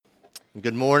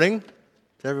Good morning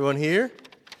to everyone here.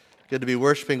 Good to be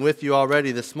worshiping with you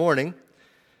already this morning.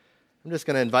 I'm just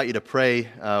going to invite you to pray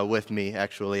with me,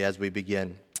 actually, as we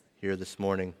begin here this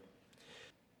morning.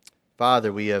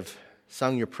 Father, we have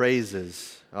sung your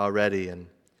praises already and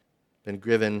been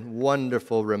given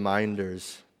wonderful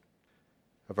reminders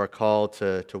of our call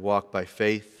to walk by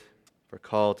faith, our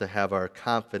call to have our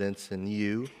confidence in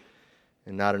you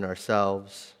and not in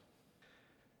ourselves.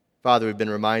 Father, we've been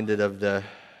reminded of the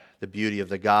beauty of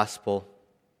the gospel.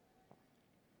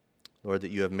 Lord,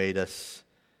 that you have made us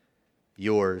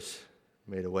yours,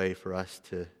 made a way for us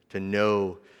to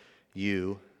know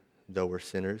you, though we're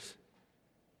sinners.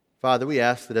 Father, we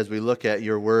ask that as we look at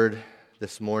your word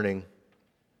this morning,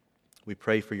 we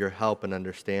pray for your help in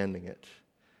understanding it.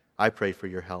 I pray for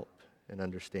your help in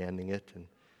understanding it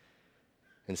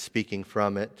and speaking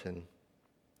from it. And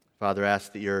Father,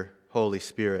 ask that your Holy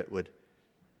Spirit would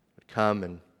come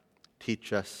and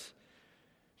teach us,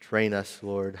 train us,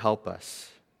 Lord, help us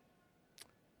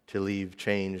to leave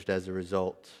changed as a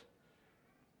result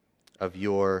of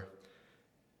your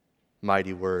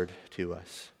mighty word to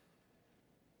us.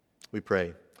 We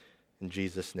pray in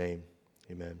Jesus' name,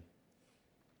 amen.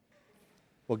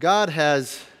 Well, God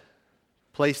has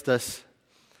placed us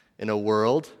in a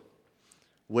world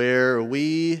where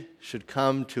we should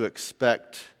come to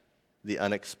expect the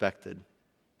unexpected.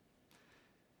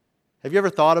 Have you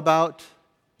ever thought about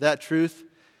that truth?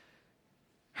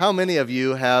 How many of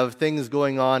you have things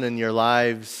going on in your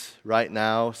lives right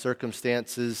now,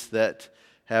 circumstances that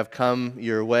have come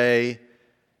your way,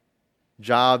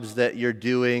 jobs that you're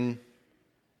doing,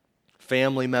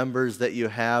 family members that you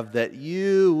have that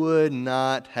you would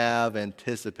not have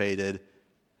anticipated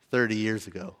 30 years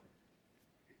ago,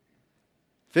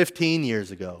 15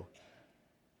 years ago,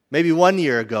 maybe 1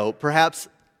 year ago, perhaps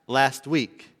last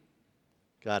week?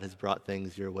 God has brought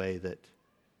things your way that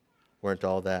weren't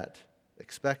all that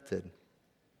expected.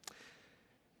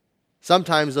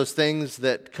 Sometimes those things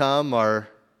that come are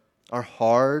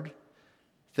hard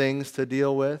things to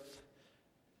deal with.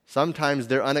 Sometimes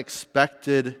they're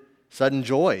unexpected, sudden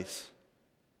joys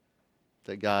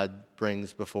that God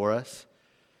brings before us.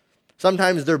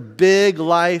 Sometimes they're big,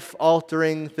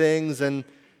 life-altering things, and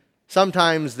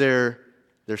sometimes they're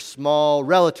small,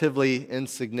 relatively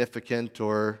insignificant,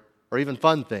 or even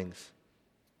fun things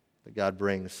that God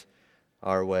brings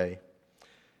our way.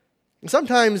 And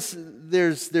sometimes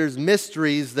there's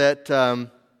mysteries that,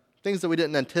 things that we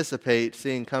didn't anticipate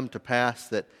seeing come to pass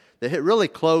that hit really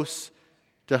close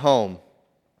to home.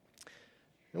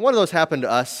 And one of those happened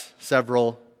to us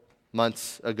several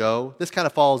months ago. This kind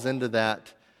of falls into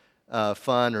that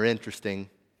fun or interesting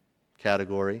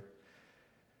category.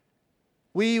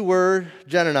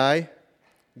 Jen and I,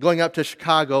 going up to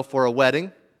Chicago for a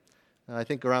wedding. I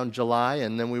think around July,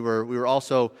 and then we were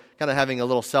also kind of having a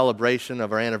little celebration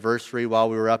of our anniversary while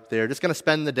we were up there, just going to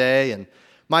spend the day, and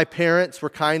my parents were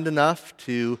kind enough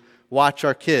to watch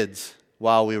our kids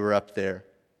while we were up there.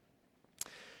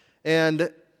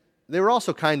 And they were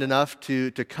also kind enough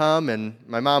to come, and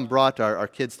my mom brought our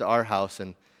kids to our house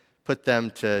and put them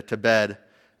to bed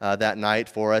that night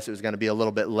for us. It was going to be a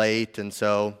little bit late, and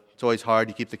so it's always hard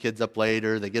to keep the kids up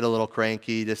later. They get a little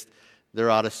cranky, they're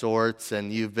out of sorts,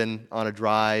 and you've been on a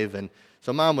drive, and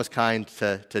so Mom was kind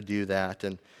to do that.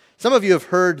 And some of you have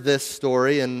heard this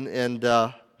story, and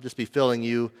just be filling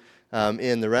you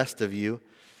in, the rest of you.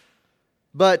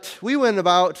 But we went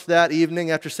about that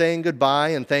evening after saying goodbye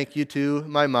and thank you to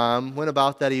my mom, went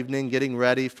about that evening getting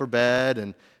ready for bed,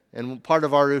 and part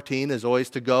of our routine is always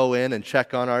to go in and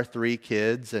check on our 3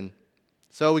 kids, and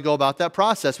so we go about that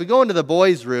process. We go into the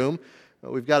boys' room.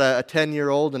 We've got a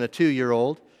 10-year-old and a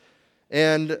 2-year-old.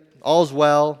 And all's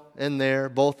well in there,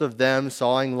 both of them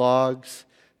sawing logs.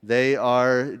 They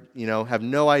have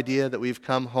no idea that we've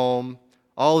come home.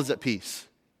 All is at peace.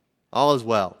 All is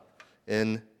well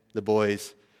in the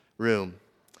boys' room.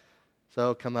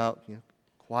 So come out,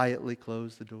 quietly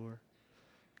close the door.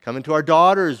 Come into our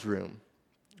daughter's room.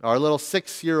 Our little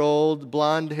 6-year-old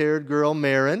blonde-haired girl,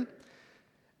 Marin.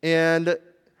 And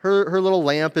her little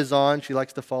lamp is on. She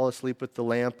likes to fall asleep with the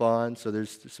lamp on, so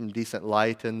there's some decent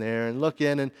light in there. And look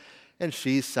in, and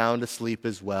she's sound asleep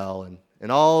as well.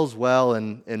 And all's well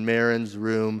in Marin's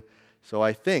room, so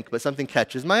I think. But something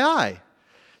catches my eye.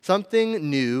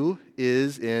 Something new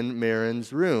is in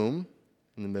Marin's room,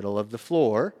 in the middle of the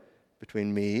floor,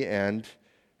 between me and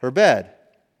her bed.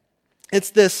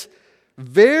 It's this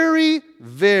very,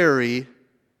 very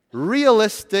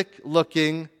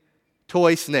realistic-looking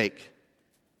toy snake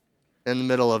in the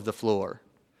middle of the floor.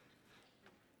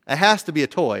 It has to be a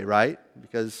toy, right?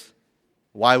 Because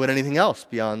why would anything else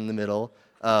be on the middle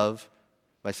of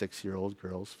my 6-year-old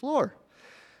girl's floor.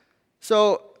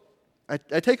 So I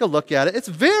take a look at it. It's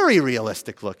very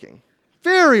realistic looking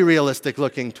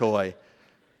toy.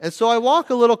 And so I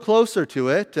walk a little closer to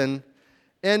it, and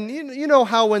you know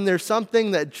how when there's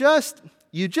something that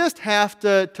you just have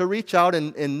to reach out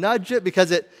and nudge it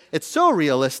because it's so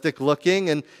realistic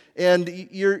looking, and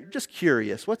you're just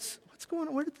curious. What's going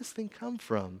on? Where did this thing come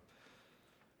from?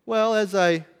 Well, as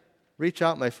I reach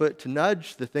out my foot to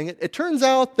nudge the thing, it turns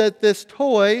out that this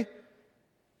toy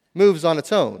moves on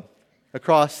its own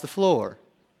across the floor.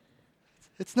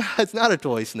 It's not a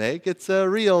toy snake. It's a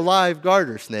real live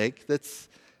garter snake that's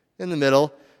in the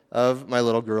middle of my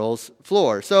little girl's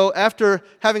floor. So after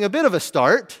having a bit of a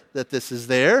start that this is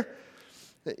there,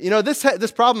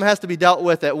 this problem has to be dealt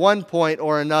with at one point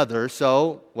or another.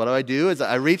 So what do? Is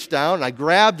I reach down and I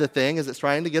grab the thing as it's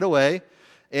trying to get away.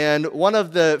 And one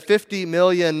of the 50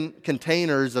 million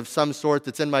containers of some sort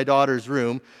that's in my daughter's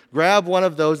room, grab one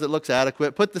of those that looks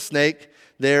adequate, put the snake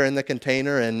there in the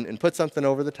container and put something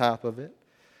over the top of it,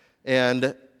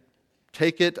 and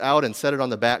take it out and set it on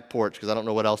the back porch because I don't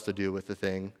know what else to do with the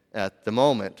thing at the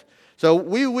moment. So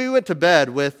we went to bed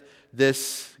with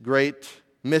this great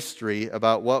mystery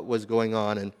about what was going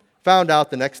on, and found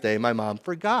out the next day my mom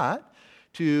forgot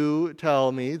to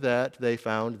tell me that they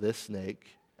found this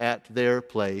snake at their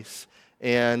place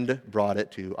and brought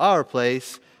it to our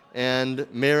place, and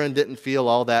Marin didn't feel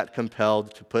all that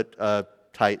compelled to put a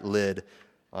tight lid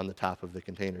on the top of the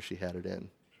container she had it in.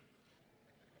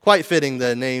 Quite fitting,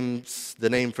 the name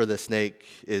for the snake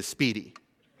is Speedy.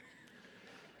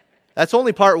 That's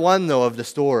only part one, though, of the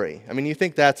story. I mean, you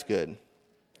think that's good.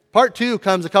 Part two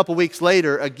comes a couple weeks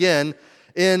later, again,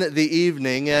 in the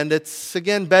evening, and it's,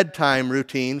 again, bedtime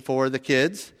routine for the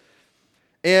kids.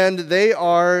 And they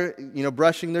are,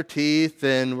 brushing their teeth,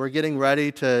 and we're getting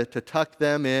ready to tuck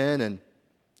them in, and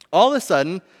all of a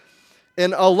sudden,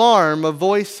 an alarm of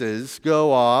voices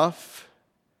go off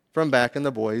from back in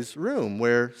the boys' room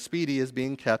where Speedy is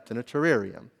being kept in a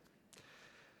terrarium.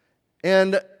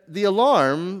 And the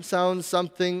alarm sounds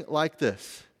something like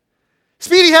this.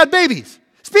 Speedy had babies!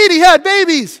 Speedy had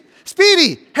babies!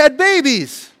 Speedy had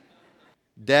babies!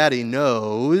 Daddy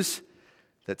knows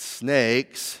that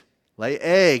snakes lay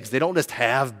eggs. They don't just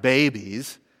have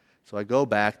babies. So I go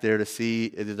back there to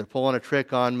see either they're pulling a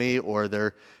trick on me or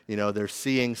they're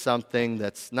seeing something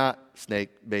that's not snake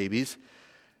babies.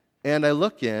 And I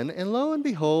look in, and lo and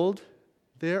behold,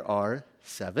 there are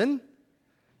 7.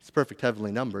 It's a perfect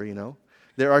heavenly number,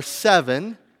 There are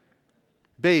 7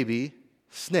 baby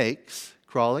snakes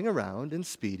crawling around in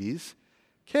Speedy's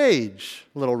cage.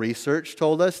 A little research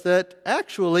told us that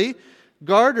actually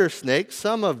garter snakes,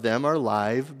 some of them are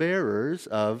live bearers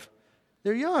of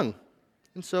their young.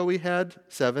 And so we had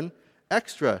 7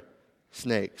 extra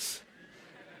snakes.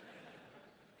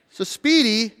 So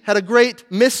Speedy had a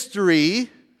great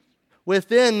mystery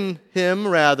within him,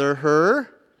 her,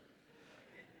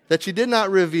 that she did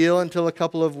not reveal until a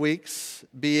couple of weeks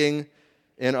being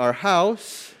in our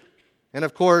house. And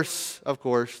of course,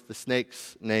 the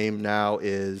snake's name now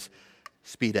is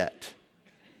Speedette.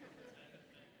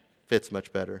 Fits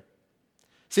much better.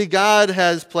 See, God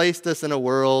has placed us in a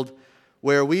world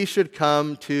where we should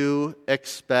come to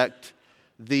expect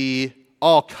the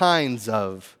all kinds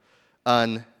of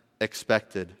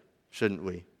unexpected, shouldn't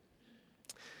we?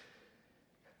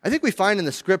 I think we find in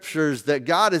the Scriptures that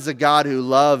God is a God who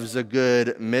loves a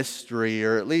good mystery,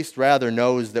 or at least rather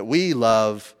knows that we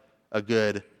love a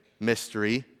good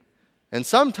mystery, and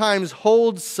sometimes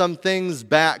holds some things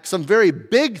back, some very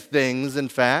big things, in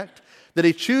fact, that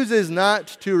He chooses not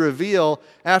to reveal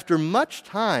after much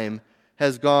time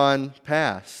has gone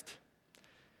past.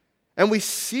 And we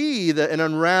see an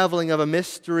unraveling of a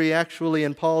mystery actually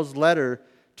in Paul's letter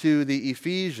to the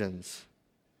Ephesians.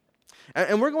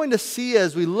 And we're going to see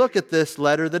as we look at this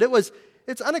letter that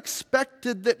it's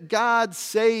unexpected that God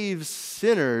saves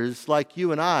sinners like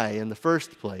you and I in the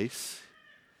first place.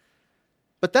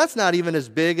 But that's not even as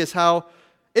big as how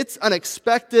it's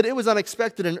unexpected. It was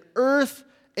unexpected in earth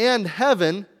and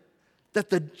heaven that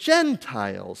the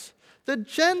Gentiles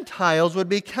would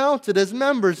be counted as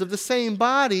members of the same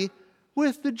body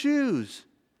with the Jews.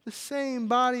 The same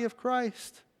body of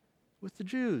Christ with the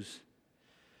Jews.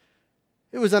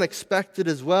 It was unexpected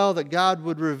as well that God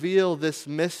would reveal this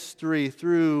mystery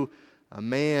through a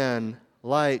man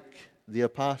like the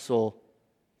Apostle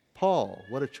Paul.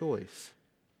 What a choice.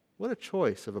 What a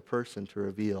choice of a person to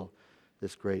reveal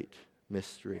this great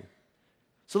mystery.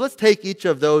 So let's take each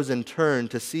of those in turn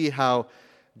to see how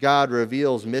God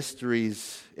reveals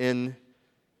mysteries in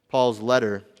Paul's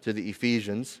letter to the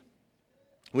Ephesians.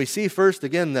 We see first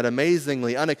again that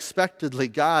amazingly, unexpectedly,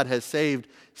 God has saved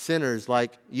sinners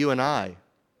like you and I.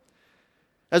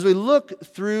 As we look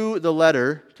through the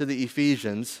letter to the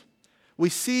Ephesians, we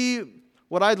see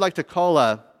what I'd like to call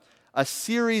a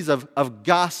series of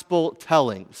gospel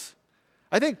tellings.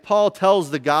 I think Paul tells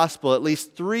the gospel at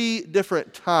least 3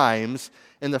 different times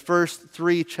in the first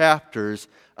 3 chapters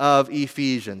of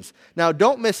Ephesians. Now,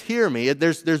 don't mishear me.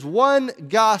 There's one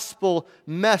gospel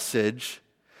message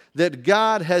that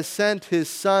God has sent His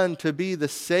Son to be the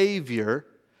Savior,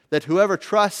 that whoever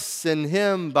trusts in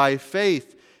Him by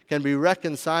faith can be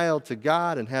reconciled to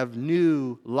God and have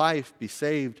new life, be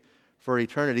saved for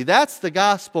eternity. That's the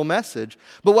gospel message.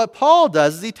 But what Paul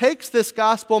does is he takes this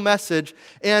gospel message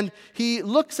and he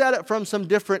looks at it from some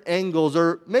different angles,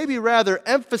 or maybe rather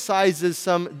emphasizes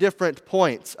some different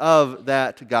points of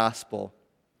that gospel.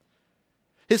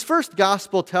 His first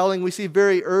gospel telling we see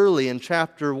very early in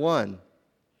chapter 1.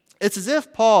 It's as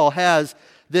if Paul has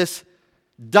this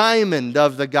diamond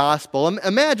of the gospel.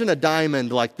 Imagine a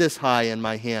diamond like this high in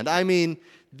my hand. I mean,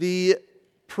 the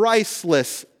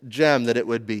priceless gem that it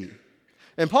would be.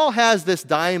 And Paul has this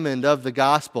diamond of the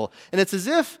gospel. And it's as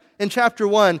if in chapter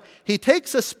 1, he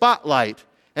takes a spotlight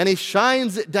and he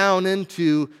shines it down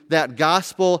into that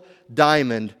gospel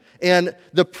diamond. And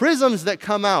the prisms that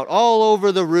come out all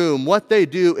over the room, what they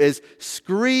do is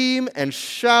scream and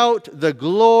shout the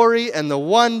glory and the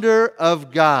wonder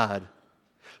of God.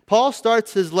 Paul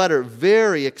starts his letter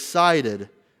very excited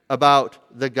about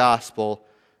the gospel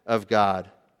of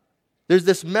God. There's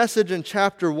this message in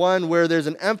chapter 1 where there's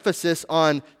an emphasis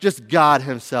on just God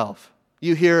Himself.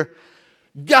 You hear,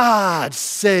 God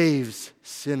saves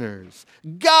sinners.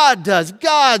 God does.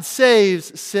 God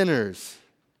saves sinners.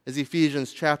 As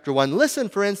Ephesians chapter 1. Listen,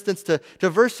 for instance, to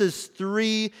verses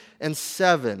 3 and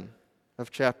 7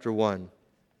 of chapter 1.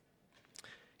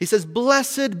 He says,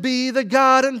 "Blessed be the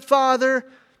God and Father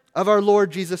of our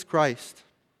Lord Jesus Christ,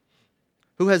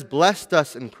 who has blessed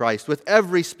us in Christ with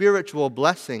every spiritual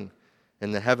blessing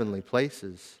in the heavenly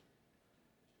places."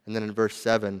 And then in verse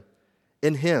 7,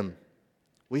 "In Him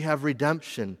we have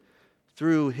redemption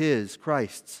through His,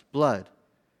 Christ's blood,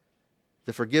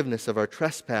 the forgiveness of our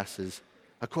trespasses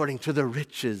according to the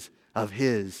riches of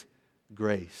His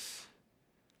grace."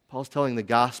 Paul's telling the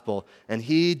gospel, and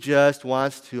he just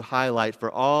wants to highlight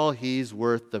for all he's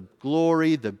worth the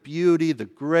glory, the beauty, the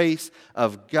grace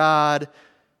of God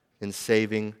in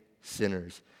saving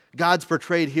sinners. God's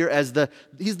portrayed here as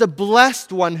He's the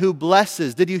blessed one who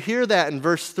blesses. Did you hear that in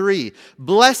verse 3?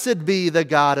 "Blessed be the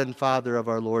God and Father of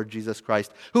our Lord Jesus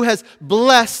Christ, who has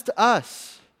blessed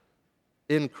us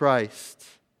in Christ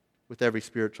with every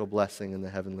spiritual blessing in the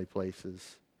heavenly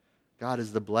places." God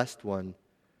is the blessed one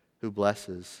who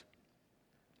blesses.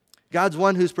 God's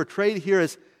one who's portrayed here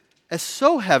as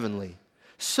so heavenly,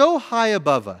 so high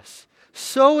above us,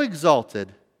 so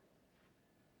exalted,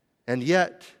 and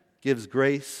yet gives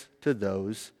grace to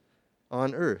those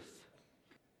on earth.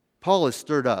 Paul is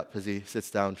stirred up as he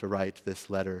sits down to write this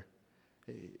letter.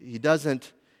 He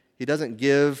doesn't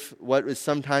give what is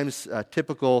sometimes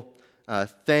typical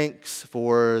thanks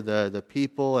for the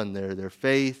people and their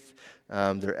faith,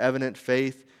 their evident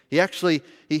faith. He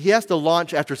has to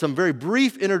launch, after some very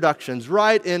brief introductions,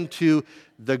 right into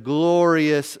the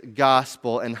glorious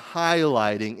gospel and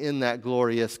highlighting in that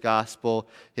glorious gospel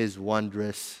His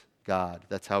wondrous God.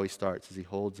 That's how he starts, as he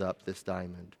holds up this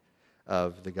diamond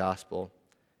of the gospel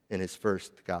in his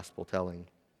first gospel telling.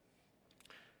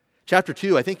 Chapter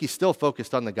 2, I think he's still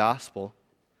focused on the gospel.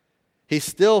 He's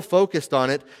still focused on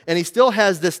it, and he still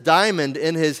has this diamond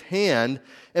in his hand,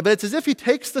 but it's as if he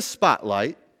takes the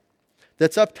spotlight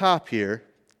that's up top here,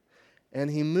 and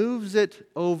he moves it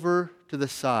over to the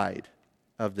side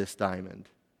of this diamond.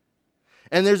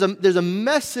 And there's a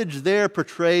message there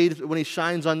portrayed when he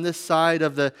shines on this side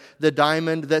of the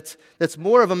diamond that's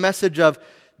more of a message of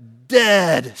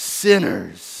dead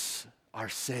sinners are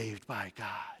saved by God.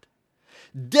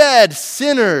 Dead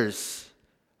sinners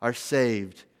are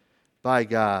saved by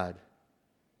God.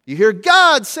 You hear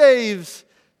God saves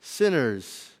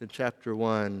sinners in chapter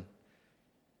 1.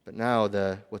 But now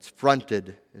what's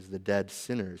fronted is the dead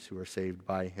sinners who are saved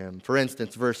by Him. For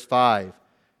instance, verse 5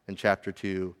 in chapter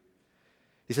 2.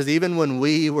 He says, "Even when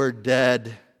we were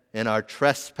dead in our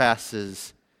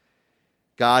trespasses,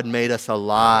 God made us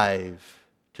alive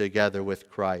together with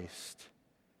Christ.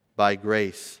 By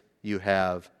grace you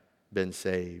have been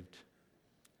saved."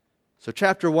 So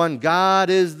chapter 1, God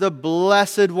is the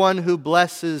blessed one who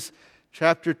blesses.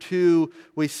 Chapter 2,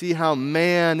 we see how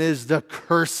man is the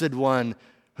cursed one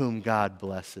whom God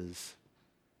blesses.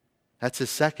 That's his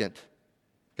second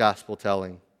gospel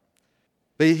telling.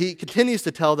 But he continues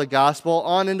to tell the gospel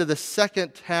on into the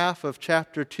second half of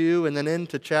chapter 2 and then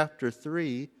into chapter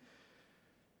 3.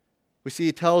 We see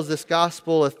he tells this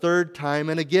gospel a third time,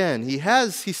 and again, he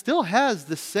still has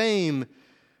the same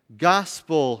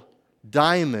gospel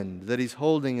diamond that he's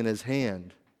holding in his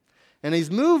hand. And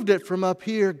he's moved it from up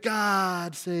here,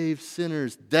 God saves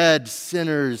sinners, dead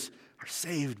sinners are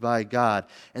saved by God.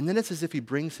 And then it's as if he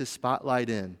brings his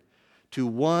spotlight in to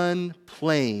one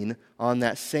plane on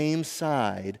that same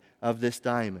side of this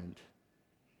diamond.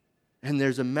 And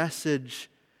there's a message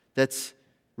that's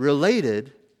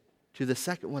related to the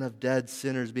second one of dead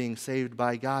sinners being saved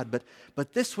by God.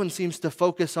 But this one seems to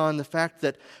focus on the fact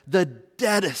that the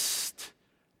deadest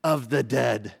of the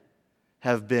dead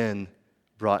have been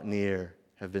brought near,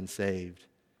 have been saved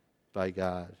by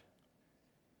God.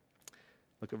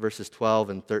 Look at verses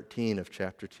 12 and 13 of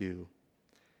chapter 2.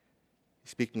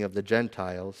 Speaking of the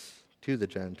Gentiles, to the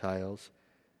Gentiles,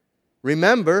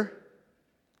 remember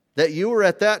that you were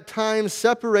at that time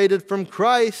separated from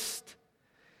Christ,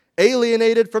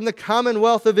 alienated from the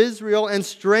commonwealth of Israel, and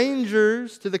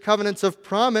strangers to the covenants of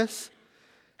promise,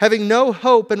 having no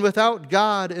hope and without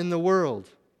God in the world.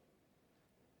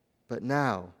 But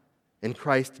now, in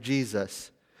Christ Jesus,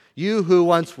 you who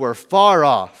once were far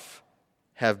off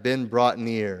have been brought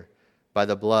near by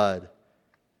the blood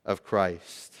of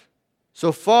Christ.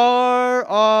 So far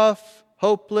off,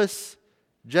 hopeless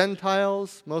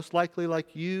Gentiles, most likely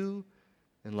like you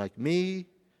and like me,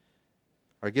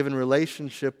 are given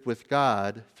relationship with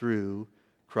God through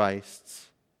Christ's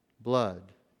blood.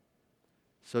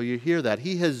 So you hear that.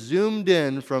 He has zoomed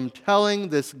in from telling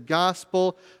this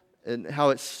gospel and how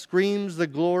it screams the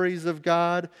glories of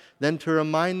God, then to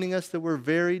reminding us that we're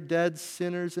very dead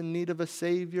sinners in need of a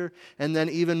Savior, and then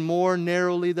even more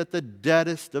narrowly that the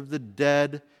deadest of the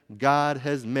dead, God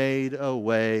has made a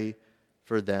way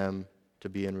for them to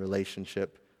be in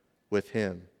relationship with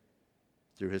Him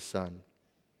through His Son.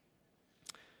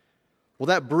 Well,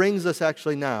 that brings us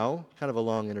actually now, kind of a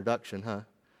long introduction, huh?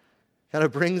 Kind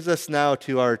of brings us now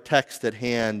to our text at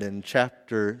hand in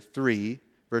chapter 3,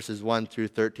 verses 1 through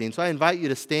 13. So I invite you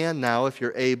to stand now, if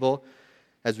you're able,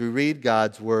 as we read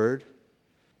God's Word.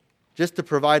 Just to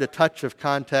provide a touch of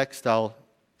context, I'll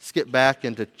skip back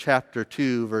into chapter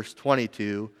 2, verse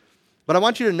 22. But I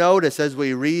want you to notice as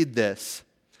we read this,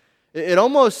 it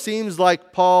almost seems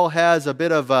like Paul has a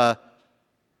bit of a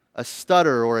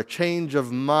stutter or a change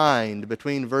of mind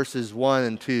between verses 1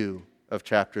 and 2 of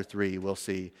chapter 3, we'll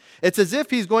see. It's as if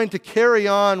he's going to carry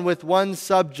on with one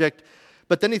subject,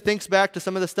 but then he thinks back to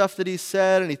some of the stuff that he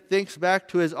said, and he thinks back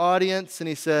to his audience, and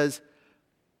he says,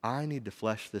 I need to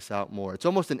flesh this out more. It's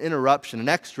almost an interruption, an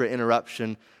extra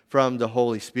interruption from the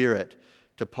Holy Spirit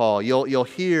to Paul. You'll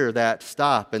hear that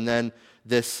stop, and then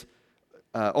this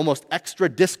almost extra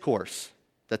discourse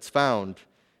that's found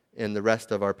in the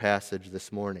rest of our passage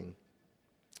this morning.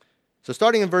 So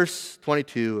starting in verse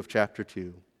 22 of chapter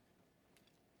 2.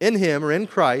 In Him, or in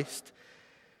Christ,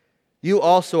 you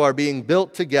also are being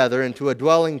built together into a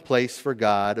dwelling place for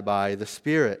God by the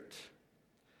Spirit.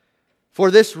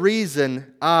 For this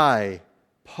reason, I,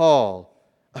 Paul,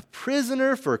 a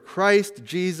prisoner for Christ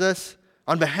Jesus,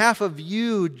 on behalf of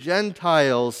you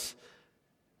Gentiles,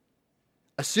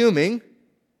 assuming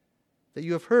that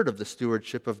you have heard of the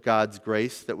stewardship of God's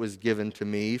grace that was given to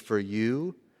me for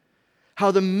you, how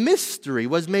the mystery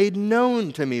was made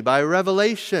known to me by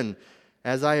revelation,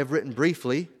 as I have written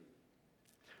briefly.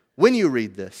 When you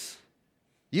read this,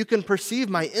 you can perceive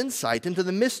my insight into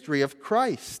the mystery of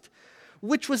Christ,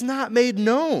 which was not made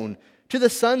known to the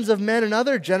sons of men in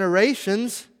other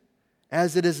generations,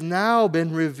 as it has now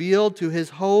been revealed to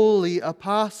His holy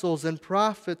apostles and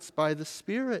prophets by the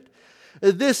Spirit.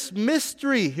 This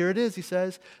mystery, here it is, he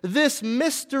says, this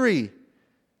mystery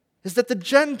is that the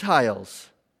Gentiles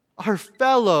are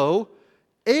fellow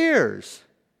heirs,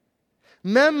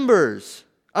 members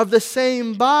of the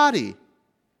same body,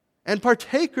 and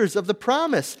partakers of the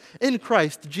promise in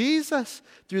Christ Jesus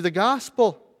through the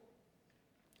gospel.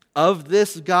 Of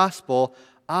this gospel,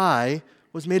 I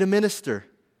was made a minister,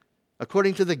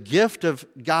 according to the gift of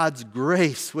God's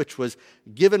grace, which was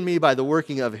given me by the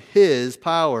working of His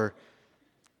power.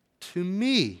 To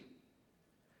me,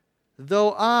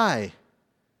 though I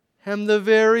am the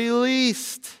very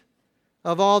least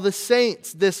of all the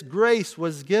saints, this grace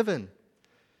was given,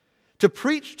 to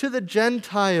preach to the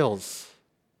Gentiles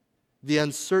the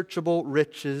unsearchable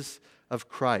riches of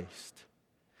Christ,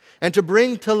 and to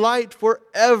bring to light for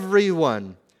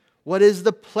everyone what is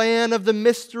the plan of the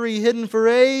mystery hidden for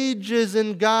ages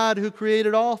in God who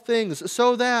created all things,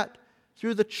 so that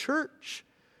through the church,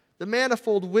 the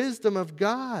manifold wisdom of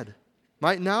God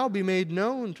might now be made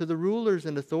known to the rulers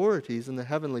and authorities in the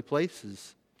heavenly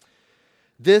places.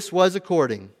 This was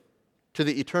according to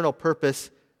the eternal purpose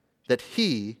that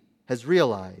He has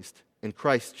realized in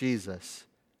Christ Jesus,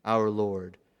 our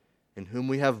Lord, in whom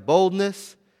we have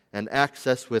boldness and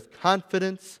access with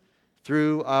confidence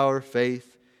through our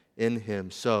faith in Him.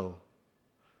 So,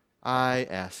 I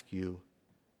ask you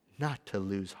not to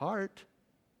lose heart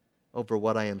over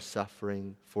what I am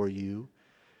suffering for you,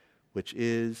 which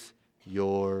is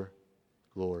your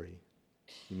glory.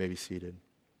 You may be seated.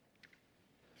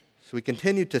 So we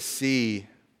continue to see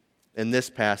in this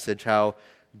passage how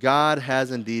God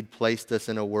has indeed placed us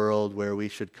in a world where we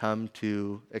should come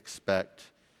to expect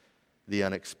the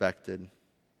unexpected.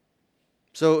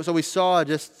 So we saw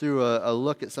just through a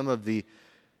look at some of the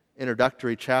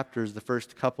introductory chapters, the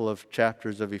first couple of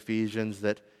chapters of Ephesians,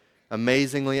 that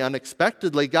amazingly,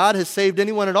 unexpectedly, God has saved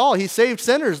anyone at all. He saved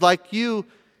sinners like you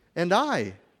and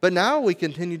I. But now we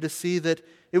continue to see that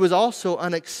it was also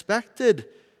unexpected,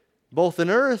 both in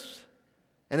earth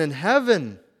and in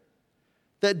heaven,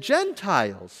 that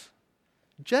Gentiles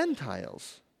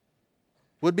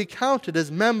would be counted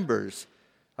as members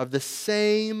of the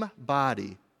same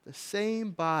body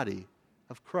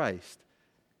of Christ,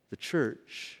 the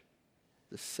church,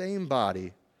 the same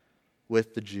body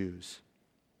with the Jews.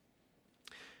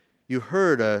 You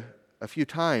heard a few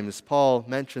times Paul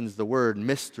mentions the word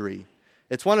mystery.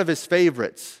 It's one of his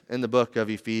favorites in the book of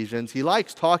Ephesians. He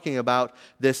likes talking about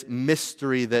this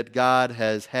mystery that God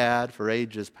has had for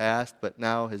ages past, but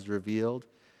now has revealed.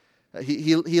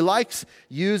 He likes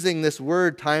using this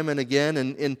word time and again,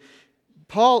 and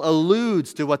Paul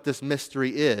alludes to what this mystery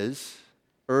is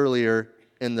earlier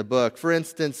in the book. For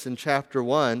instance, in chapter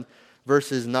 1,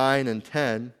 verses 9 and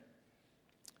 10,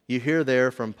 you hear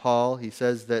there from Paul, he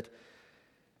says that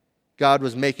God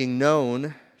was making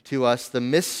known to us the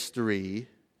mystery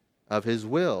of His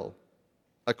will,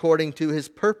 according to His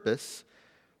purpose,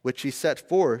 which He set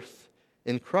forth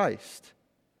in Christ,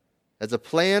 as a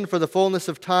plan for the fullness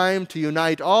of time to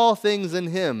unite all things in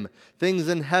Him, things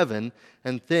in heaven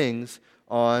and things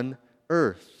on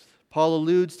earth. Paul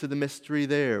alludes to the mystery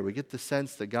there. We get the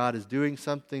sense that God is doing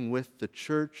something with the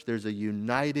church. There's a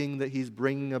uniting that He's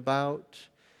bringing about.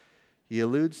 He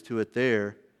alludes to it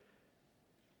there,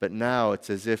 but now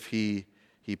it's as if He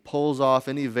pulls off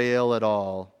any veil at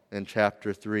all in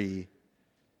chapter 3,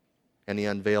 and He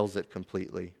unveils it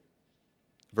completely.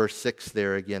 Verse 6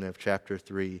 there again of chapter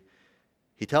 3,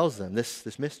 He tells them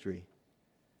this mystery.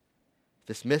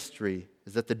 This mystery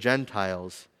is that the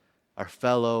Gentiles are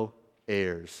fellow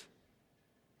heirs.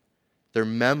 They're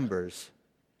members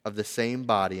of the same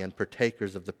body and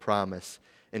partakers of the promise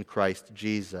in Christ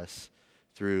Jesus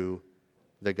through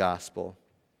the gospel.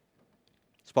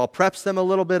 So Paul preps them a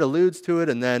little bit, alludes to it,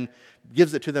 and then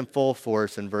gives it to them full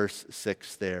force in verse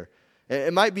 6 there.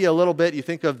 It might be a little bit, you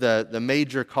think of the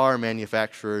major car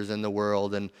manufacturers in the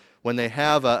world, and when they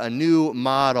have a new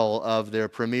model of their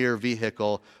premier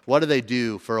vehicle, what do they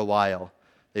do for a while?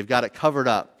 They've got it covered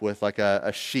up with like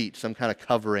a sheet, some kind of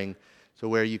covering, so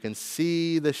where you can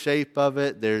see the shape of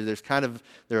it.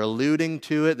 They're alluding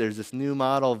to it. There's this new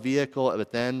model vehicle,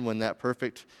 but then when that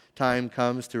perfect time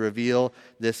comes to reveal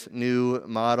this new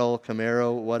model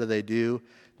Camaro, what do?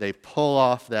 They pull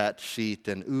off that sheet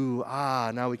and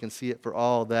now we can see it for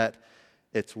all that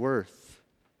it's worth.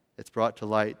 It's brought to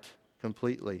light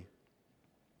completely.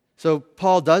 So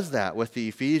Paul does that with the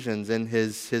Ephesians in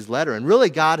his letter. And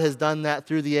really God has done that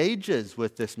through the ages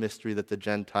with this mystery that the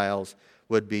Gentiles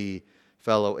would be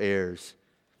fellow heirs.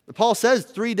 Paul says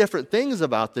 3 different things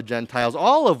about the Gentiles,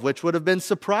 all of which would have been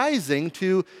surprising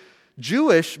to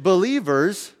Jewish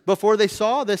believers before they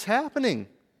saw this happening.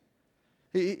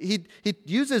 He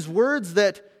uses words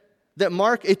that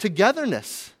mark a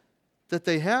togetherness that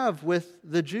they have with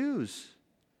the Jews.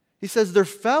 He says they're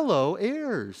fellow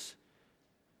heirs.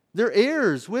 They're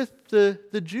heirs with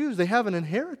the Jews. They have an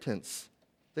inheritance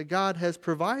that God has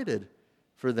provided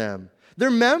for them. They're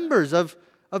members of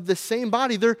the same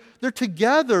body. They're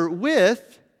together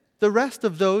with the rest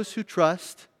of those who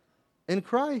trust in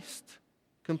Christ,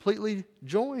 completely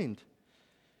joined.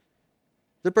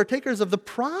 They're partakers of the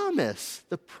promise.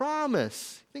 The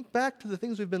promise. Think back to the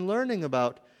things we've been learning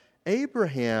about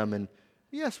Abraham. And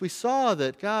yes, we saw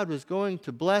that God was going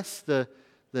to bless the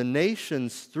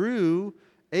nations through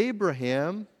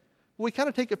Abraham. We kind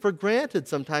of take it for granted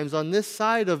sometimes on this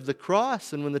side of the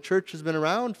cross, and when the church has been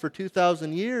around for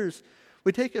 2,000 years,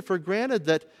 we take it for granted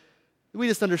that we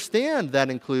just understand that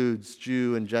includes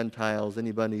Jew and Gentiles,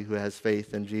 anybody who has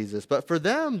faith in Jesus. But for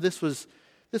them, this was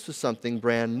something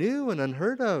brand new and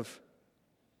unheard of.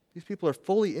 These people are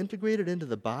fully integrated into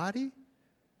the body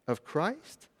of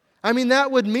Christ. I mean,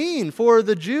 that would mean for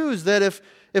the Jews that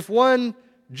if one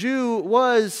Jew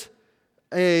was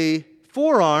a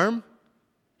forearm,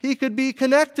 he could be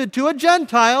connected to a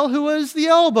Gentile who was the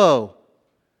elbow.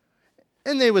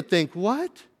 And they would think,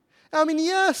 what? I mean,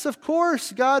 yes, of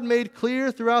course, God made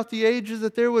clear throughout the ages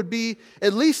that there would be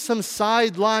at least some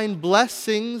sideline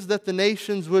blessings that the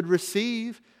nations would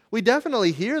receive. We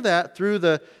definitely hear that through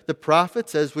the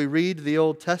prophets as we read the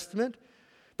Old Testament.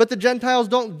 But the Gentiles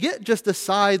don't get just a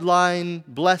sideline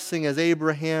blessing as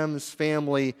Abraham's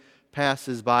family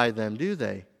passes by them, do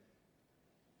they?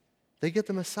 They get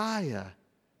the Messiah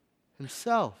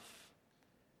himself.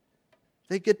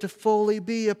 They get to fully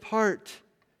be a part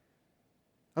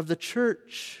of the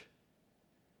church.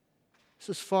 This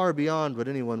is far beyond what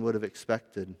anyone would have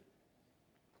expected.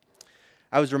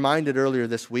 I was reminded earlier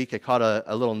this week, I caught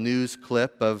a little news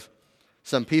clip of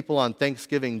some people on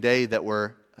Thanksgiving Day that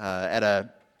were at a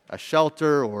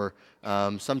shelter or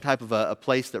some type of a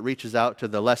place that reaches out to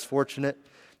the less fortunate,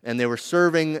 and they were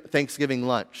serving Thanksgiving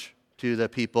lunch to the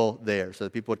people there. So the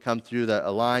people would come through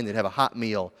a line, they'd have a hot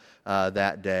meal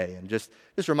that day. And just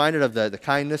reminded of the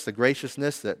kindness, the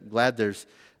graciousness, that glad there's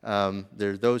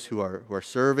those who are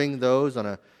serving those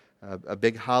on a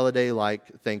big holiday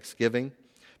like Thanksgiving.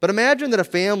 But imagine that a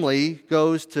family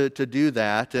goes to do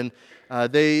that, and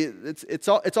it's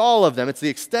all of them. It's the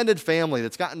extended family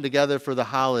that's gotten together for the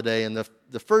holiday, and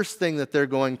the first thing that they're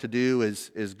going to do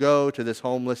is go to this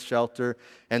homeless shelter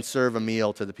and serve a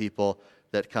meal to the people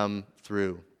that come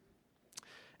through.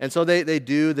 And so they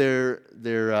do their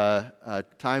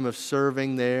time of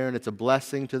serving there, and it's a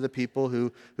blessing to the people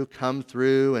who come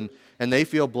through, and they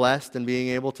feel blessed in being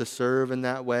able to serve in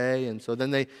that way. And so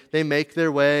then they make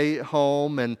their way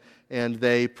home, and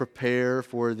they prepare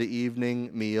for the evening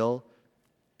meal.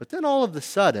 But then all of a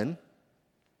sudden,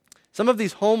 some of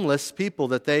these homeless people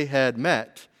that they had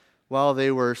met while they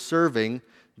were serving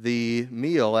the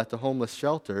meal at the homeless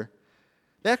shelter,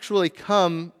 they actually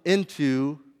come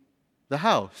into the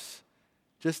house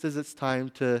just as it's time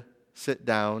to sit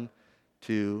down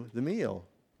to the meal.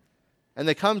 And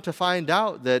they come to find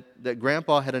out that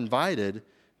Grandpa had invited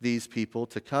these people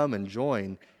to come and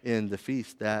join in the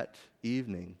feast that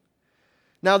evening.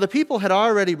 Now, the people had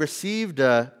already received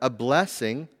a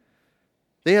blessing.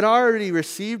 They had already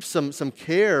received some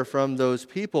care from those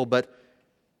people, but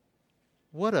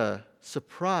what a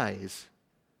surprise.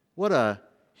 What a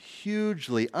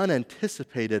hugely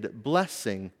unanticipated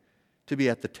blessing to be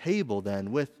at the table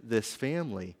then with this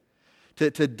family.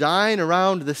 To dine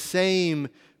around the same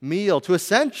meal, to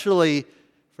essentially,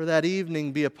 for that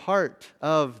evening, be a part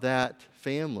of that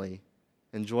family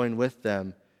and join with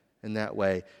them in that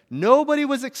way. Nobody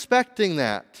was expecting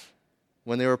that.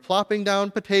 When they were plopping down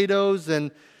potatoes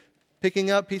and picking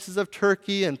up pieces of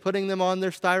turkey and putting them on their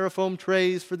styrofoam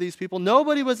trays for these people,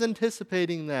 nobody was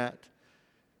anticipating that.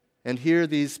 And here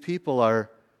these people are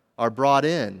brought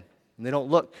in, and they don't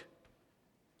look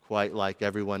quite like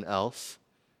everyone else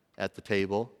at the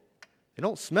table. They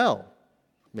don't smell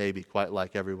maybe quite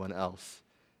like everyone else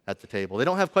at the table. They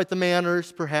don't have quite the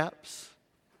manners, perhaps,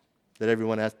 that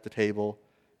everyone at the table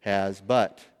has,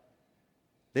 but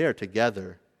they are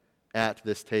together at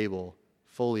this table,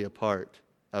 fully a part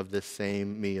of this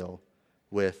same meal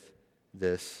with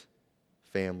this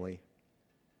family.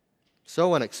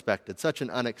 So unexpected, such an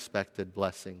unexpected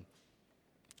blessing.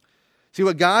 See,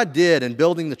 what God did in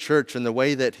building the church in the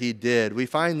way that He did, we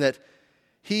find that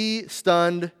He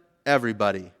stunned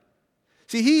everybody.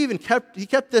 See, He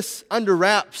kept this under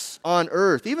wraps on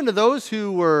earth, even to those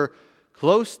who were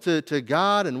close to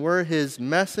God and were His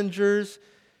messengers.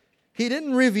 He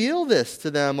didn't reveal this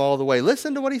to them all the way.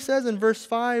 Listen to what He says in verse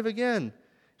 5 again.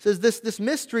 He says, this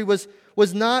mystery was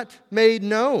not made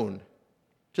known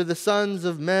to the sons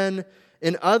of men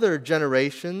in other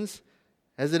generations,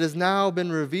 as it has now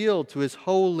been revealed to His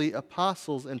holy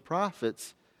apostles and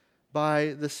prophets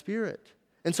by the Spirit.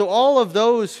 And so all of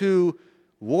those who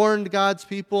warned God's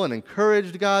people and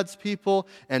encouraged God's people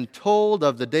and told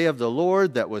of the day of the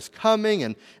Lord that was coming,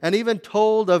 and even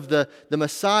told of the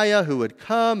Messiah who would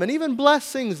come, and even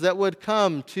blessings that would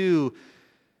come to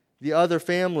the other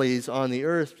families on the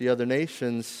earth, the other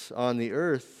nations on the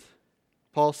earth,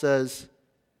 Paul says,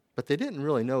 but they didn't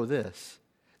really know this.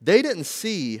 They didn't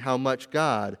see how much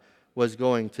God was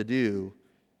going to do.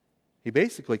 He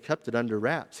basically kept it under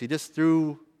wraps. He just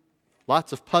threw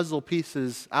lots of puzzle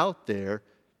pieces out there.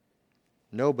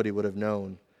 Nobody would have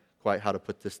known quite how to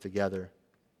put this together.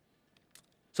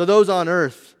 So those on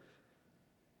earth,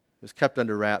 it was kept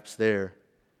under wraps there.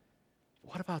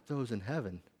 What about those in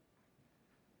heaven?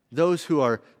 Those who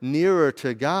are nearer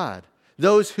to God,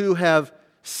 those who have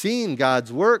seen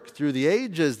God's work through the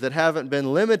ages, that haven't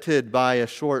been limited by a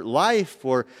short life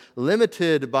or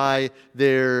limited by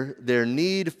their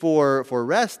need for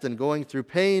rest and going through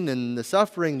pain and the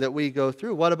suffering that we go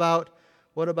through. What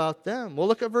about them? Well,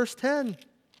 look at verse 10.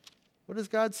 What does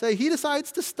God say? He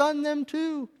decides to stun them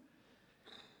too.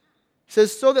 He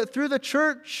says, so that through the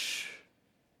church,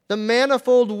 the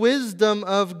manifold wisdom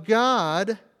of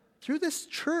God, through this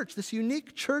church, this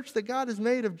unique church that God has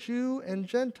made of Jew and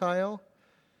Gentile,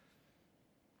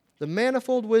 the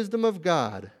manifold wisdom of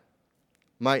God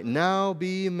might now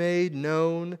be made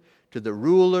known to the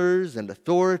rulers and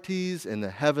authorities in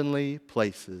the heavenly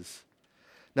places.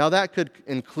 Now that could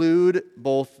include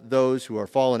both those who are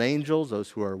fallen angels,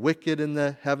 those who are wicked in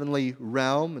the heavenly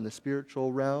realm, in the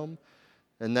spiritual realm,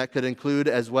 and that could include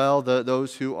as well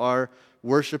those who are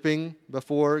worshiping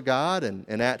before God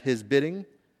and at His bidding,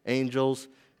 angels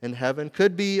in heaven.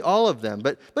 Could be all of them,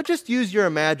 but just use your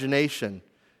imagination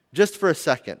just for a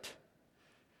second.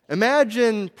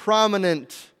 Imagine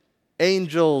prominent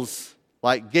angels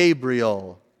like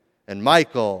Gabriel and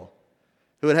Michael,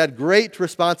 who had great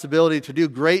responsibility to do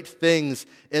great things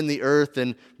in the earth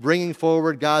and bringing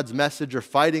forward God's message or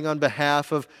fighting on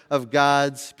behalf of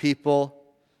God's people.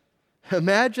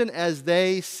 Imagine as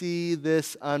they see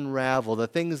this unravel, the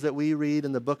things that we read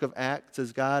in the book of Acts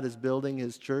as God is building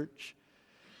His church.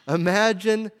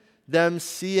 Imagine them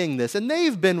seeing this. And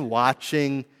they've been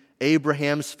watching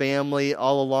Abraham's family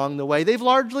all along the way. They've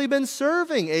largely been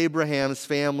serving Abraham's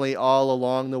family all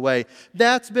along the way.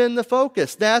 That's been the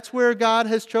focus. That's where God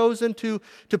has chosen to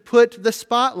put the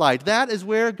spotlight. That is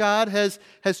where God has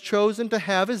chosen to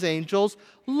have His angels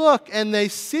look, and they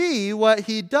see what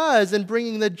He does in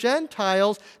bringing the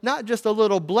Gentiles, not just a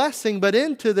little blessing, but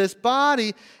into this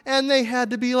body, and they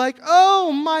had to be like,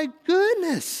 oh my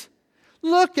goodness,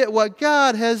 look at what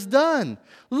God has done.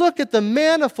 Look at the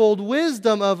manifold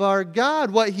wisdom of our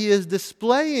God, what He is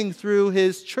displaying through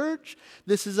His church.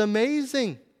 This is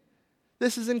amazing.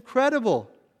 This is incredible.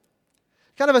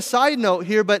 Kind of a side note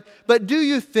here, but do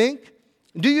you think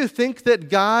that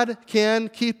God can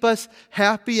keep us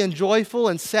happy and joyful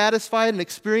and satisfied and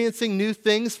experiencing new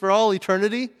things for all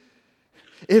eternity?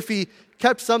 If He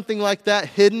kept something like that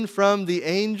hidden from the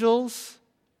angels?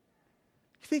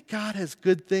 You think God has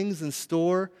good things in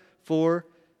store for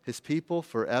His people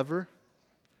forever?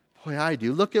 Boy, I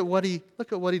do. Look at what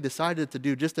he decided to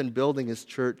do just in building His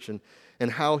church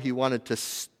and how He wanted to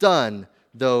stun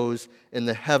those in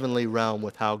the heavenly realm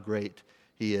with how great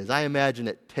He is. I imagine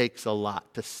it takes a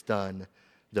lot to stun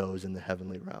those in the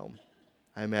heavenly realm.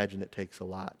 I imagine it takes a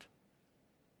lot.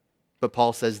 But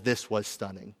Paul says this was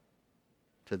stunning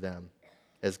to them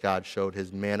as God showed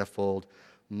His manifold,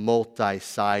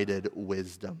 multi-sided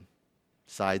wisdom,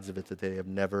 sides of it that they have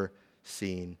never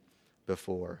seen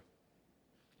before.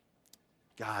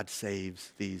 God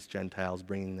saves these Gentiles,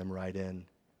 bringing them right in.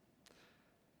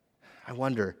 I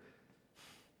wonder,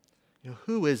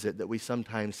 who is it that we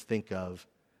sometimes think of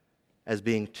as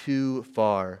being too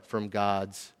far from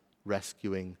God's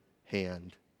rescuing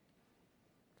hand?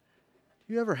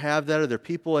 Do you ever have that? Are there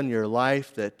people in your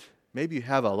life that maybe you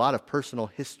have a lot of personal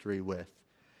history with,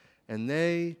 and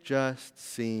they just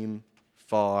seem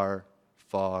far,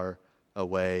 far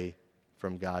away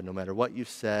from God, no matter what you've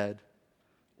said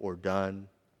or done?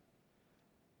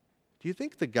 Do you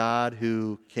think the God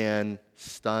who can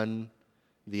stun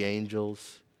the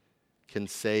angels can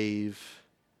save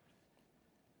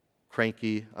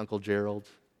cranky Uncle Gerald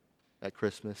at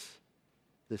Christmas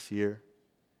this year?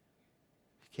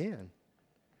 He can.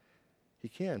 He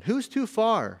can. Who's too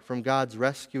far from God's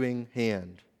rescuing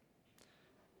hand?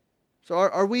 So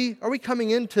are we coming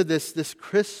into this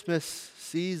Christmas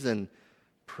season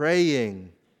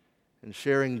praying and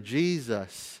sharing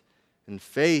Jesus and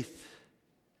faith?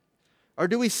 Or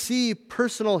do we see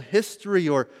personal history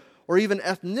or even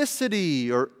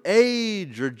ethnicity or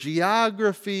age or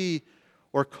geography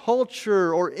or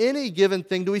culture or any given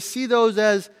thing, do we see those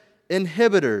as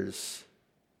inhibitors?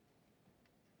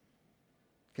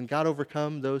 Can God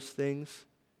overcome those things?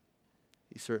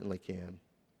 He certainly can.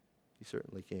 He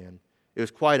certainly can. It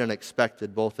was quite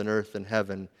unexpected, both in earth and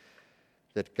heaven,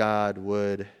 that God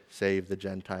would save the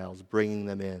Gentiles, bringing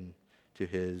them in to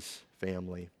His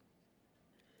family.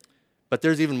 But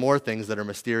there's even more things that are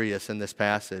mysterious in this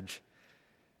passage,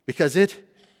 because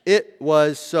it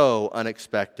was so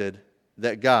unexpected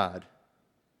that God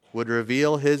would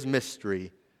reveal His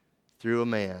mystery through a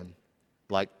man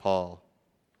like Paul,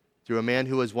 through a man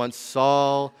who was once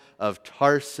Saul of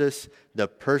Tarsus, the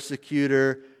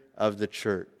persecutor of the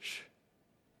church.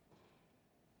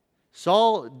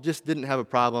 Saul just didn't have a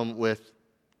problem with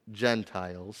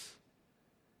Gentiles.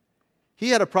 he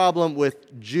had a problem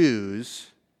with Jews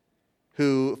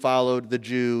who followed the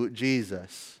Jew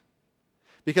Jesus.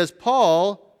 Because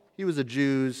Paul, he was a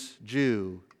Jew's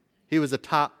Jew. He was a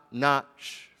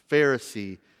top-notch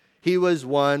Pharisee. He was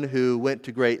one who went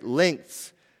to great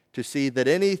lengths to see that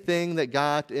anything that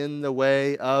got in the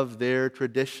way of their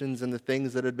traditions and the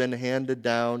things that had been handed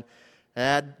down,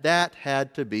 that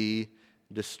had to be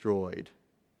destroyed.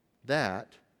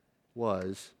 That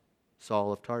was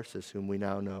Saul of Tarsus, whom we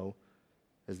now know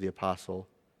as the Apostle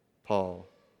Paul.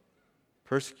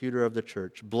 Persecutor of the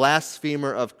church,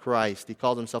 blasphemer of Christ. He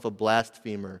called himself a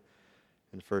blasphemer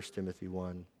in 1 Timothy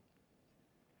 1.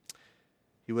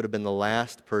 He would have been the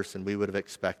last person we would have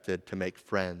expected to make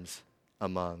friends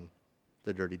among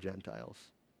the dirty Gentiles.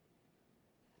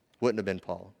 Wouldn't have been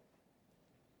Paul.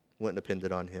 Wouldn't have pinned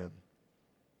it on him.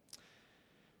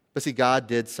 But see, God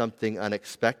did something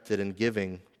unexpected in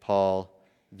giving Paul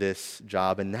this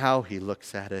job, and now he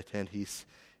looks at it and he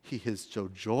is so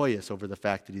joyous over the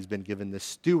fact that he's been given this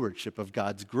stewardship of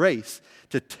God's grace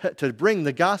to bring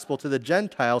the gospel to the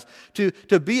Gentiles,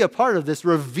 to be a part of this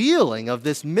revealing of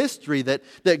this mystery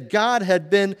that God had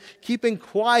been keeping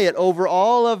quiet over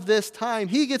all of this time.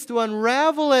 He gets to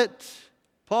unravel it.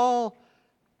 Paul,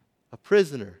 a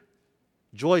prisoner,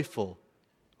 joyful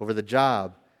over the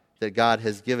job that God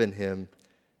has given him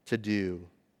to do.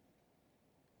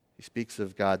 He speaks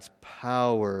of God's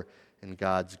power and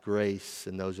God's grace,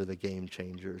 and those are the game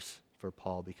changers for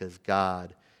Paul because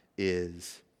God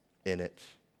is in it.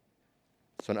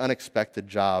 So an unexpected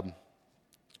job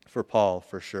for Paul,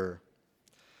 for sure.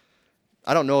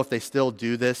 I don't know if they still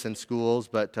do this in schools,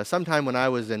 but sometime when I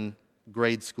was in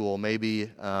grade school,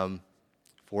 maybe 4th,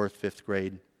 5th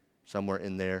grade, somewhere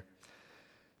in there,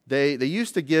 they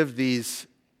used to give these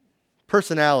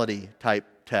personality-type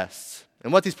tests.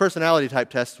 And what these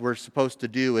personality-type tests were supposed to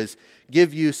do is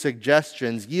give you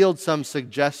suggestions, yield some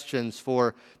suggestions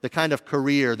for the kind of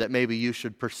career that maybe you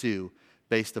should pursue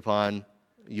based upon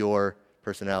your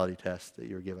personality test that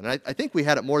you were given. And I think we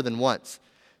had it more than once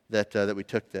that we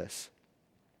took this.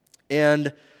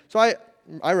 And so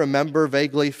I remember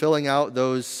vaguely filling out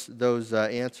those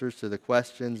answers to the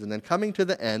questions and then coming to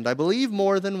the end, I believe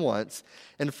more than once,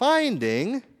 and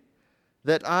finding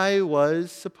that I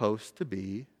was supposed to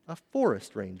be a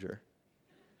forest ranger.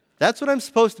 That's what I'm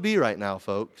supposed to be right now,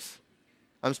 folks.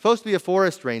 I'm supposed to be a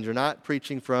forest ranger, not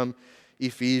preaching from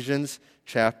Ephesians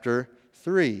chapter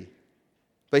 3.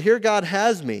 But here God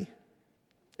has me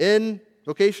in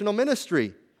vocational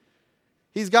ministry.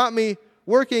 He's got me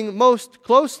working most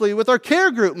closely with our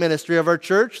care group ministry of our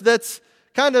church. That's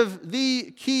kind of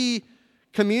the key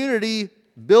community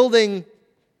building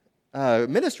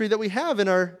ministry that we have in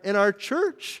our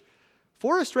church.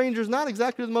 Forest ranger is not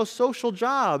exactly the most social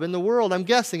job in the world, I'm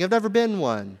guessing. I've never been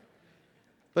one.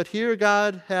 But here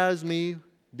God has me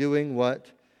doing what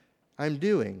I'm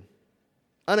doing.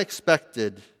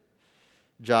 Unexpected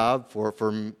job for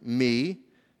me,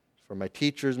 for my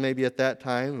teachers maybe at that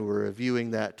time who were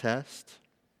reviewing that test.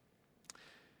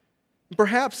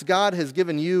 Perhaps God has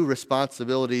given you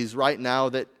responsibilities right now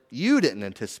that you didn't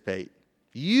anticipate.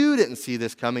 You didn't see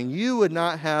this coming. You would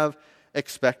not have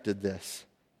expected this.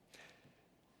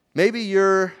 Maybe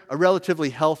you're a relatively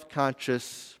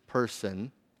health-conscious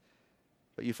person,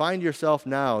 but you find yourself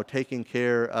now taking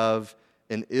care of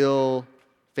an ill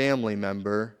family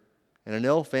member, and an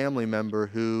ill family member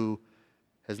who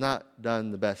has not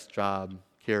done the best job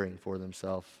caring for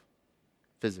themselves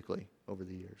physically over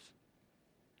the years.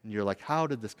 And you're like, how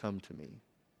did this come to me?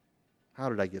 How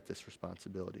did I get this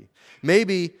responsibility?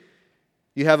 Maybe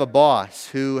you have a boss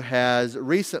who has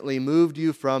recently moved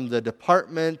you from the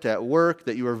department at work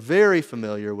that you are very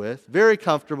familiar with, very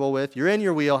comfortable with. You're in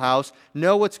your wheelhouse,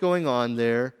 know what's going on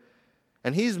there,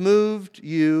 and he's moved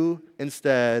you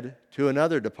instead to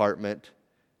another department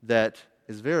that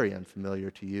is very unfamiliar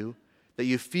to you, that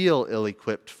you feel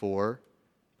ill-equipped for,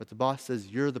 but the boss says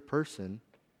you're the person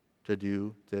to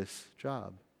do this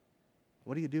job.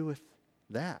 What do you do with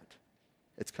that?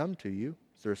 It's come to you.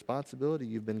 It's a responsibility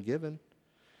you've been given.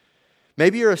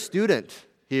 Maybe you're a student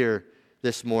here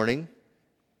this morning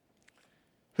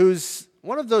who's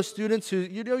one of those students who,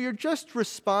 you're just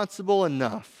responsible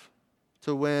enough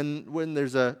to when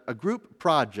there's a group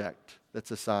project that's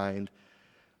assigned,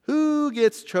 who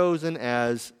gets chosen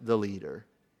as the leader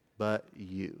but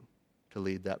you to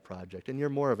lead that project? And you're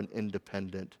more of an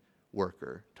independent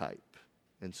worker type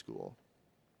in school.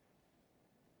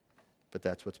 But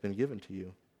that's what's been given to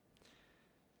you.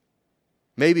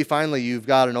 Maybe finally you've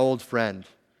got an old friend.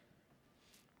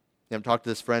 You haven't talked to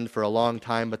this friend for a long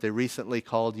time, but they recently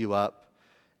called you up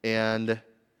and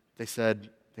they said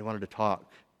they wanted to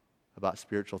talk about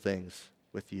spiritual things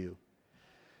with you.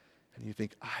 And you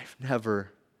think, I've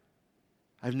never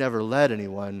led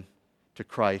anyone to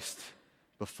Christ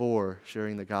before,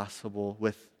 sharing the gospel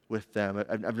with them.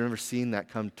 I've never seen that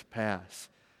come to pass.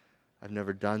 I've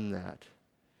never done that.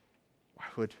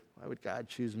 Why would God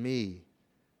choose me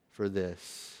for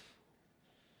this?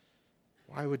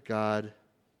 Why would God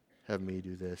have me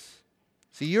do this?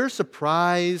 See, you're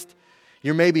surprised.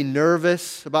 You're maybe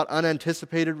nervous about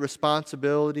unanticipated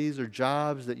responsibilities or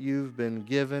jobs that you've been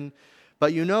given.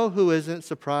 But you know who isn't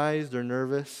surprised or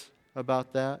nervous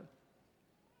about that?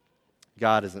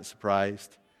 God isn't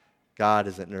surprised. God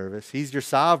isn't nervous. He's your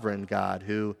sovereign God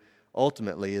who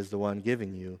ultimately is the one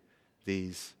giving you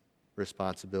these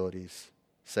responsibilities,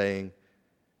 saying,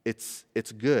 it's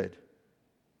good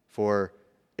for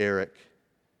Eric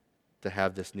to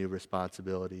have this new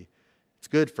responsibility. It's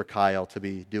good for Kyle to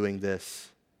be doing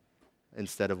this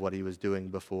instead of what he was doing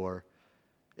before.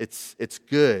 It's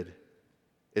good.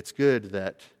 It's good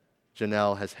that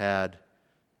Janelle has had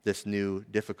this new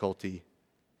difficulty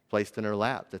placed in her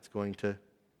lap that's going to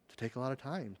take a lot of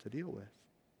time to deal with.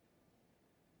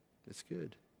 It's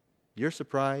good. You're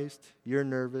surprised. You're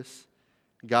nervous.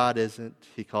 God isn't.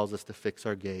 He calls us to fix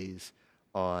our gaze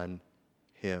on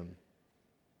Him.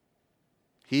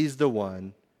 He's the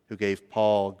one who gave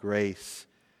Paul grace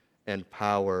and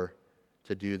power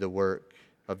to do the work.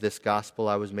 Of this gospel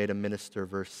I was made a minister,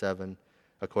 verse 7,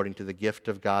 according to the gift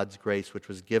of God's grace which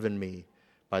was given me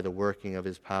by the working of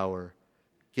His power.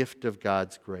 Gift of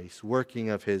God's grace, working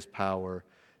of His power.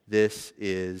 This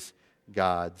is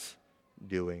God's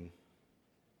doing.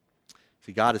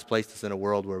 See, God has placed us in a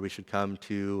world where we should come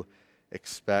to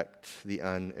expect the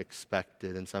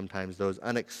unexpected, and sometimes those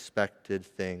unexpected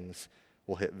things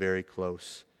will hit very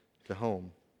close to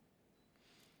home.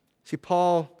 See,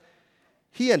 Paul,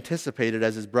 he anticipated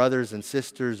as his brothers and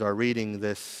sisters are reading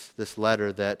this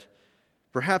letter that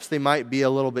perhaps they might be a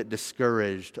little bit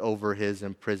discouraged over his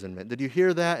imprisonment. Did you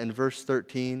hear that in verse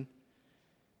 13?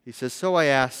 He says, "So I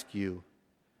ask you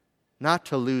not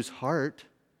to lose heart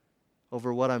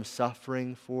over what I'm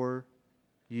suffering for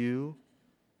you,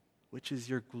 which is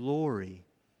your glory,"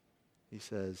 he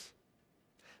says.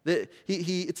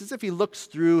 It's as if he looks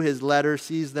through his letter,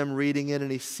 sees them reading it,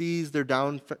 and he sees their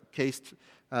downcast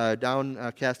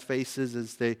faces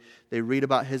as they read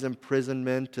about his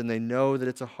imprisonment, and they know that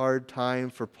it's a hard time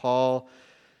for Paul.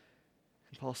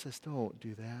 And Paul says, don't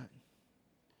do that.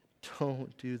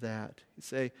 Don't do that. He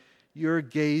say, you're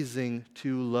gazing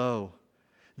too low.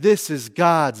 This is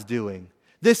God's doing.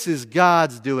 This is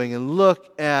God's doing, and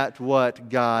look at what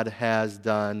God has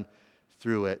done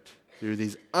through it. Through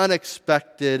these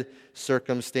unexpected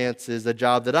circumstances, a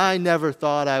job that I never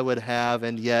thought I would have,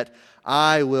 and yet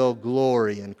I will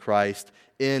glory in Christ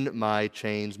in my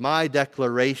chains. My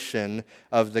declaration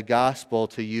of the gospel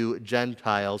to you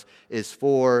Gentiles is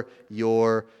for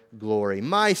your glory.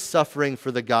 My suffering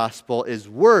for the gospel is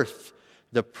worth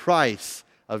the price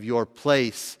of your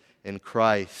place in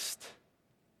Christ.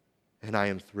 And I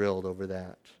am thrilled over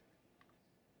that.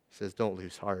 He says, don't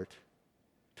lose heart.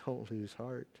 Don't lose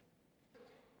heart.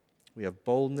 We have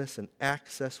boldness and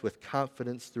access with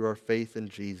confidence through our faith in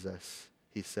Jesus,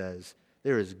 he says.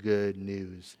 There is good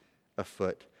news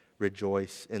afoot.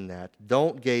 Rejoice in that.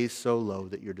 Don't gaze so low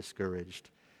that you're discouraged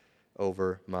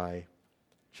over my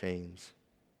chains.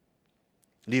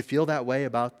 Do you feel that way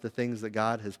about the things that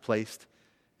God has placed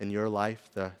in your life,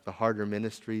 the harder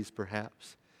ministries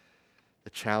perhaps, the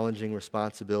challenging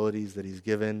responsibilities that He's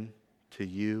given to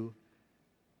you?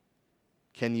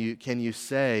 Can you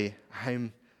say,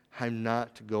 I'm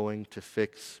not going to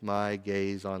fix my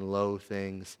gaze on low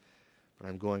things, but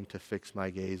I'm going to fix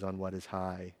my gaze on what is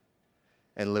high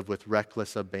and live with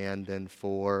reckless abandon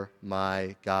for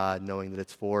my God, knowing that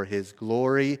it's for His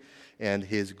glory and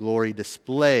His glory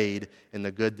displayed in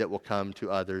the good that will come to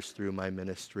others through my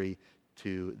ministry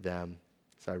to them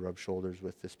as I rub shoulders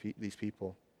with these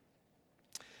people.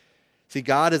 See,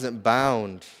 God isn't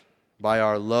bound by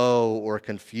our low or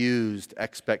confused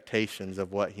expectations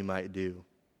of what He might do.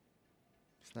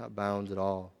 It's not bound at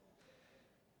all.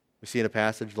 We see in a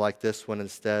passage like this one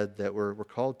instead that we're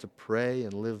called to pray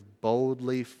and live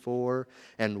boldly for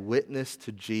and witness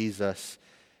to Jesus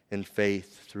in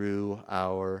faith through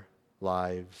our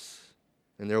lives.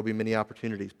 And there will be many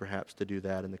opportunities perhaps to do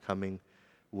that in the coming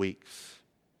weeks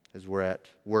as we're at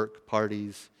work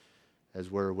parties, as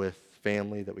we're with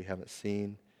family that we haven't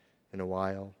seen in a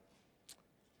while.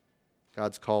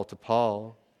 God's call to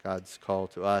Paul, God's call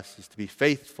to us is to be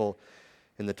faithful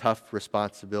in the tough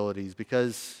responsibilities,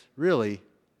 because really,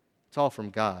 it's all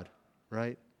from God,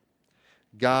 right?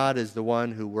 God is the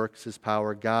one who works His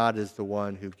power. God is the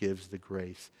one who gives the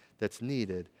grace that's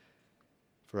needed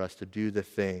for us to do the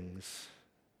things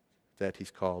that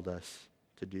he's called us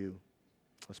to do.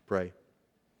 Let's pray.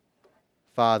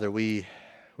 Father, we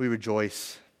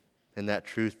rejoice in that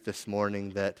truth this morning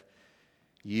that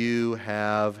you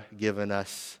have given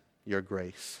us your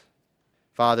grace.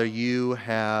 Father, you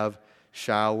have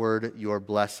showered your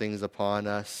blessings upon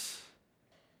us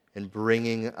in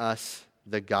bringing us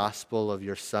the gospel of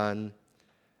your Son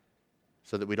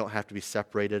so that we don't have to be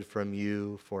separated from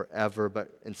you forever,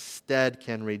 but instead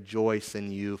can rejoice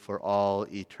in you for all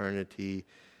eternity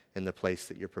in the place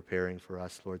that you're preparing for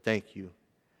us, Lord. Thank you.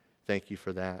 Thank you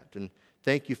for that. And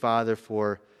thank you, Father,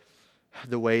 for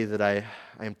the way that I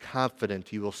am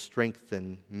confident you will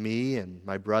strengthen me and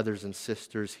my brothers and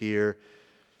sisters here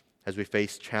as we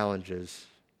face challenges,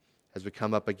 as we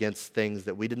come up against things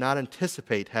that we did not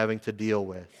anticipate having to deal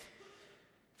with.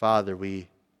 Father, we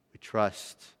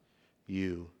trust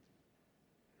you.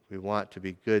 We want to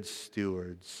be good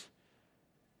stewards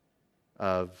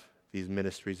of these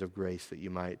ministries of grace that you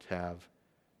might have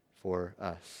for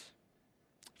us.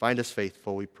 Find us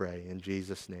faithful, we pray. In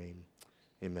Jesus' name,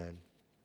 amen.